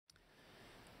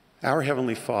Our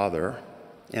Heavenly Father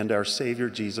and our Savior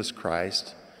Jesus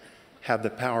Christ have the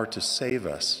power to save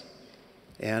us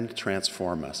and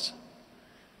transform us.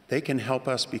 They can help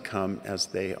us become as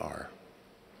they are.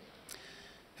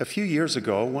 A few years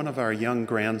ago, one of our young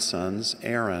grandsons,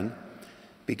 Aaron,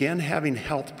 began having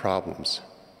health problems.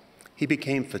 He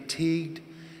became fatigued,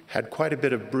 had quite a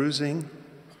bit of bruising,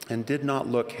 and did not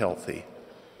look healthy.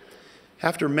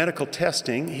 After medical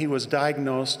testing, he was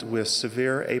diagnosed with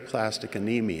severe aplastic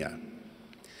anemia,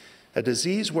 a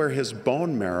disease where his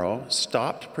bone marrow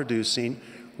stopped producing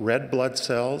red blood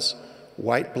cells,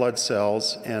 white blood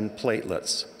cells, and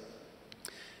platelets.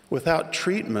 Without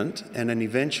treatment and an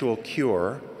eventual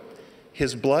cure,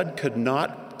 his blood could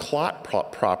not clot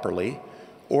properly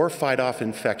or fight off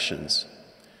infections.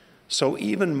 So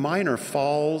even minor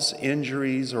falls,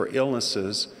 injuries, or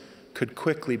illnesses could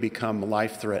quickly become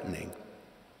life-threatening.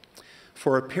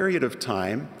 For a period of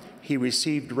time, he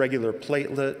received regular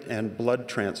platelet and blood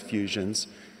transfusions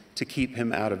to keep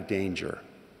him out of danger.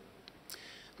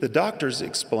 The doctors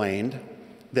explained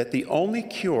that the only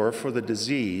cure for the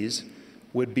disease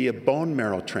would be a bone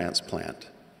marrow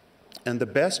transplant, and the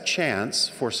best chance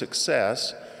for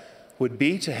success would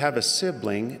be to have a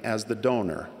sibling as the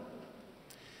donor.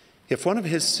 If one of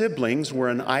his siblings were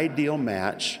an ideal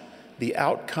match, the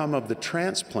outcome of the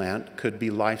transplant could be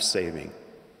life-saving.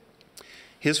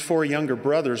 His 4 younger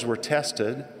brothers were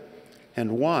tested,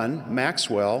 and one,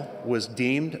 Maxwell, was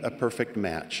deemed a perfect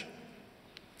match.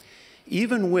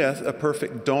 Even with a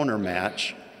perfect donor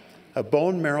match, a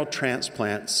bone marrow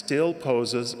transplant still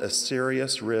poses a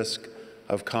serious risk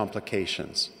of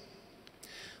complications.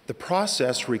 The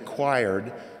process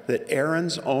required that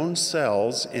Aaron's own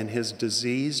cells in his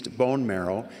diseased bone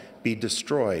marrow be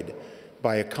destroyed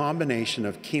by a combination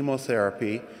of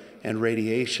chemotherapy and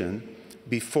radiation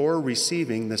before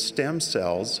receiving the stem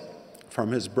cells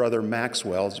from his brother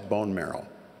Maxwell's bone marrow.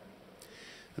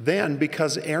 Then,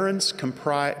 because Aaron's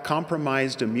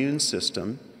compromised immune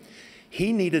system,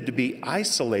 he needed to be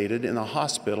isolated in a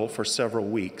hospital for several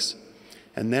weeks,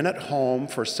 and then at home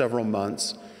for several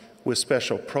months with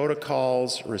special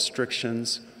protocols,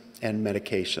 restrictions, and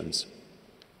medications.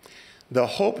 The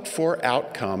hoped-for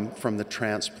outcome from the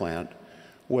transplant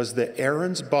was that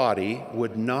Aaron's body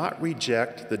would not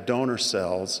reject the donor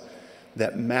cells,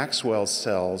 that Maxwell's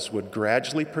cells would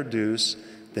gradually produce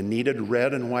the needed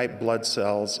red and white blood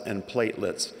cells and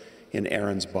platelets in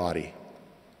Aaron's body.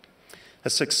 A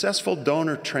successful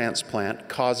donor transplant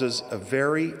causes a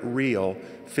very real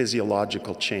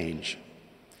physiological change.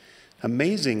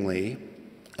 Amazingly,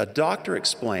 a doctor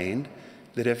explained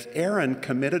that if Aaron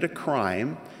committed a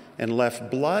crime and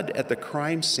left blood at the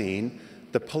crime scene,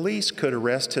 the police could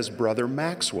arrest his brother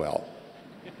Maxwell.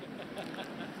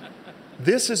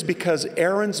 This is because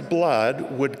Aaron's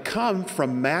blood would come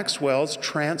from Maxwell's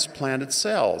transplanted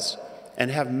cells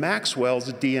and have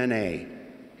Maxwell's DNA.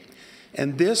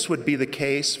 And this would be the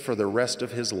case for the rest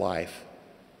of his life.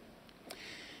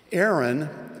 Aaron,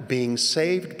 being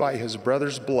saved by his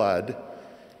brother's blood,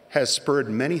 has spurred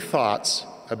many thoughts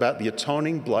about the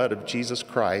atoning blood of Jesus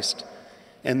Christ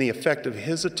and the effect of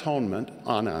his atonement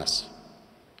on us.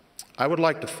 I would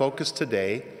like to focus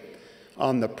today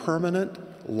on the permanent,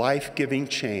 life-giving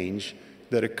change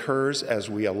that occurs as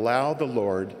we allow the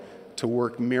Lord to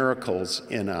work miracles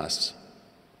in us.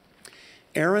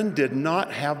 Aaron did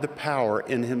not have the power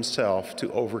in himself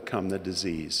to overcome the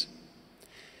disease.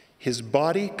 His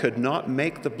body could not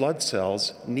make the blood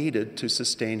cells needed to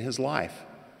sustain his life.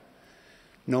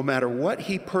 No matter what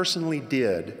he personally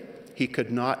did, he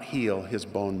could not heal his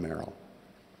bone marrow.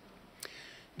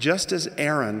 Just as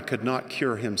Aaron could not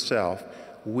cure himself,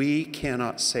 we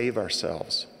cannot save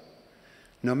ourselves.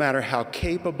 No matter how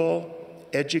capable,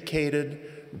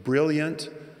 educated, brilliant,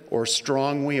 or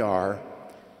strong we are,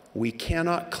 we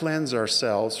cannot cleanse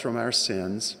ourselves from our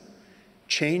sins,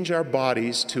 change our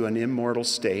bodies to an immortal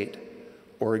state,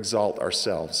 or exalt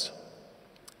ourselves.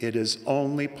 It is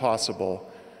only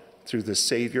possible through the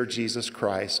Savior Jesus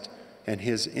Christ and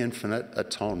his infinite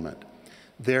atonement.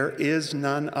 There is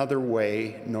none other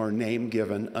way nor name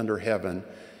given under heaven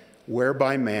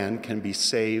whereby man can be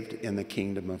saved in the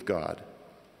kingdom of God.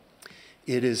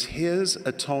 It is his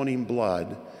atoning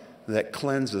blood that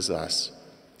cleanses us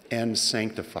and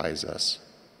sanctifies us.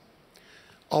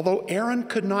 Although Aaron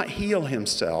could not heal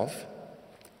himself,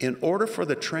 in order for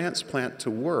the transplant to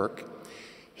work,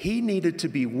 he needed to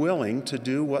be willing to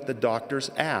do what the doctors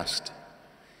asked,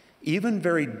 even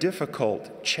very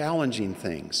difficult, challenging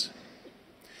things.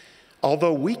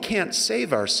 Although we can't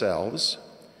save ourselves,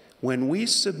 when we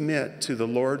submit to the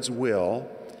Lord's will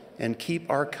and keep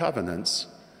our covenants,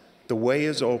 the way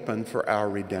is open for our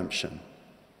redemption.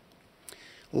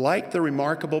 Like the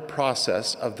remarkable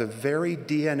process of the very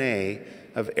DNA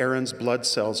of Aaron's blood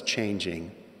cells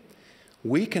changing,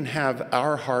 we can have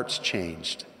our hearts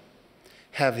changed,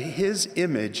 have his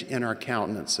image in our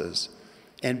countenances,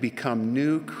 and become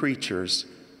new creatures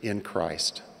in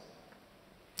Christ.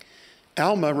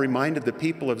 Alma reminded the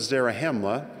people of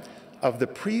Zarahemla of the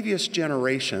previous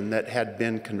generation that had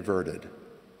been converted.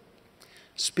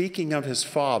 Speaking of his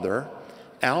father,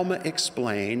 Alma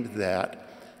explained that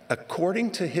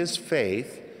according to his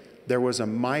faith, there was a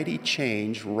mighty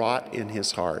change wrought in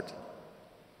his heart.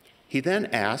 He then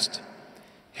asked,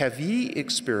 "Have ye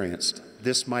experienced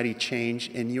this mighty change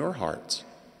in your hearts?"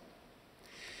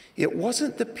 It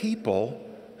wasn't the people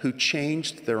who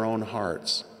changed their own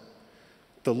hearts.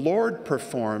 The Lord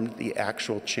performed the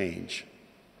actual change.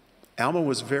 Alma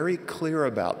was very clear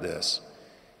about this.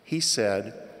 He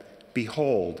said,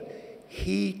 "Behold,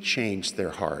 he changed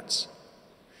their hearts.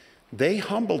 They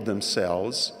humbled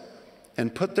themselves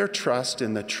and put their trust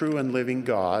in the true and living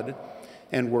God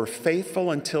and were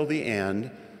faithful until the end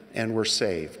and were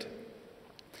saved."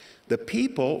 The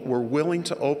people were willing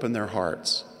to open their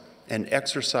hearts and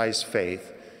exercise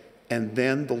faith, and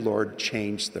then the Lord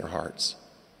changed their hearts.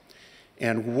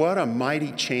 And what a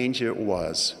mighty change it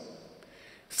was.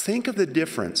 Think of the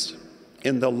difference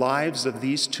in the lives of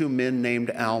these two men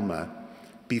named Alma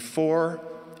before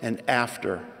and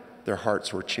after their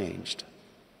hearts were changed.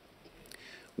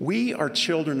 We are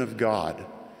children of God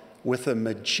with a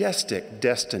majestic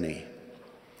destiny.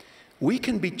 We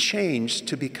can be changed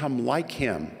to become like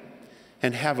him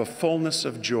and have a fullness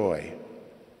of joy.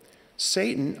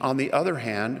 Satan, on the other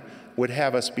hand, would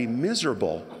have us be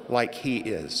miserable like he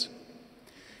is.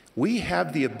 We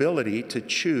have the ability to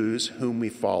choose whom we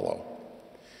follow.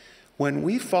 When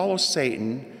we follow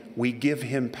Satan, we give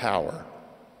him power.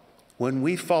 When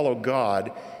we follow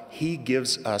God, he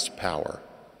gives us power.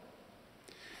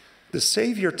 The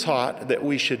Savior taught that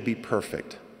we should be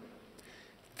perfect.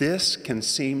 This can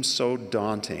seem so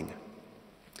daunting.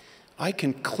 I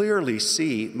can clearly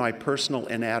see my personal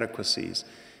inadequacies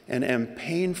and am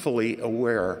painfully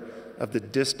aware of the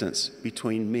distance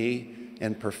between me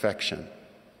and perfection.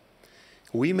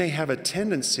 We may have a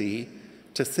tendency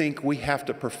to think we have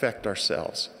to perfect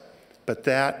ourselves, but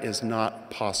that is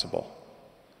not possible.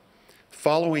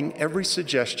 Following every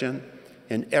suggestion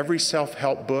in every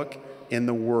self-help book in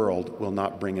the world will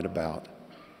not bring it about.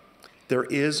 There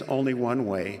is only one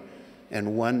way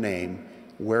and one name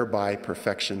whereby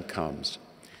perfection comes.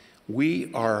 We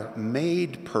are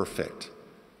made perfect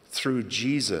through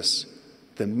Jesus,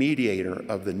 the mediator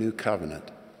of the new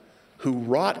covenant, who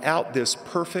wrought out this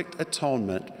perfect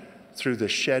atonement through the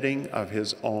shedding of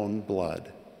his own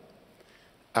blood.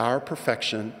 Our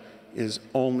perfection is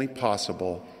only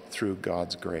possible through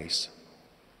God's grace.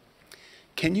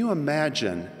 Can you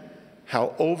imagine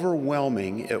how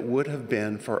overwhelming it would have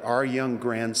been for our young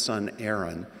grandson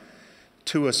Aaron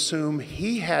to assume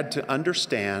he had to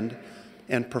understand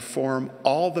and perform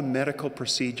all the medical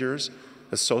procedures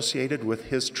associated with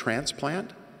his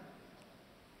transplant?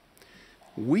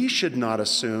 We should not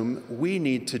assume we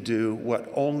need to do what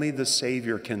only the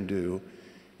Savior can do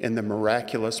in the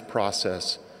miraculous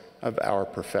process of our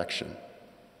perfection.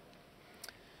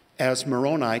 As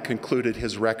Moroni concluded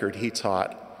his record, he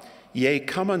taught, "Yea,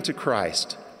 come unto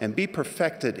Christ, and be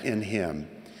perfected in him.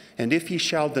 And if ye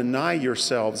shall deny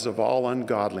yourselves of all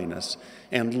ungodliness,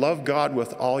 and love God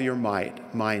with all your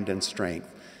might, mind, and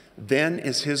strength, then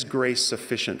is his grace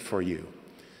sufficient for you,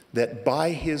 that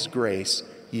by his grace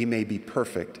ye may be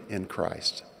perfect in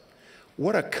Christ."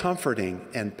 What a comforting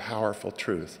and powerful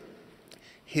truth.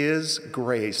 His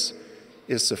grace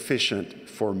is sufficient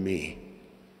for me.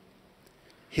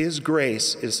 His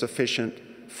grace is sufficient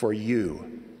for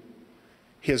you.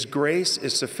 His grace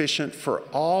is sufficient for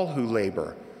all who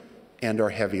labor and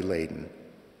are heavy laden.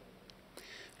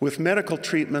 With medical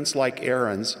treatments like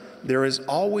Aaron's, there is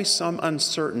always some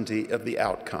uncertainty of the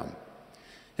outcome.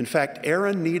 In fact,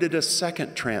 Aaron needed a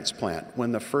second transplant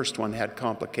when the first one had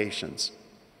complications.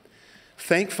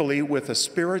 Thankfully, with a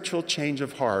spiritual change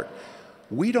of heart,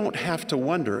 we don't have to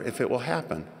wonder if it will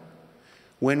happen.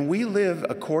 When we live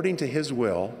according to his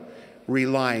will,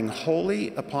 relying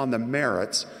wholly upon the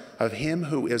merits of him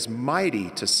who is mighty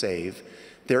to save,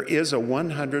 there is a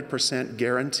 100%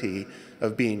 guarantee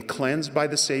of being cleansed by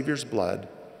the Savior's blood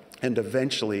and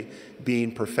eventually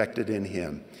being perfected in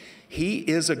him. He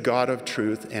is a God of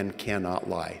truth and cannot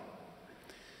lie.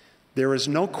 There is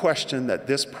no question that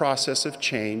this process of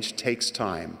change takes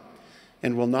time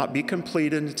and will not be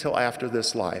completed until after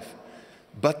this life.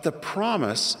 But the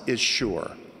promise is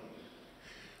sure.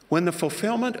 When the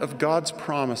fulfillment of God's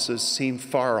promises seem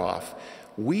far off,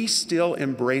 we still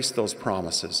embrace those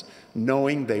promises,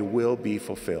 knowing they will be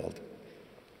fulfilled.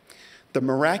 The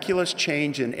miraculous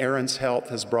change in Aaron's health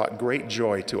has brought great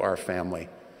joy to our family.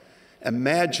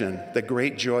 Imagine the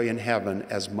great joy in heaven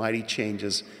as mighty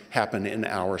changes happen in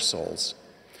our souls.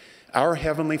 Our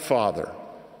Heavenly Father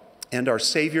and our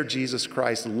Savior Jesus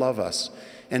Christ love us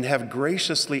and have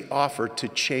graciously offered to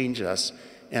change us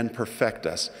and perfect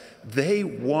us. They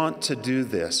want to do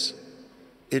this.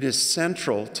 It is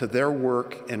central to their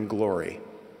work and glory.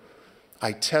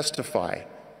 I testify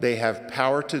they have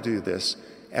power to do this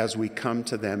as we come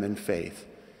to them in faith.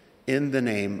 In the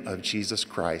name of Jesus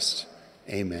Christ,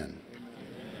 amen.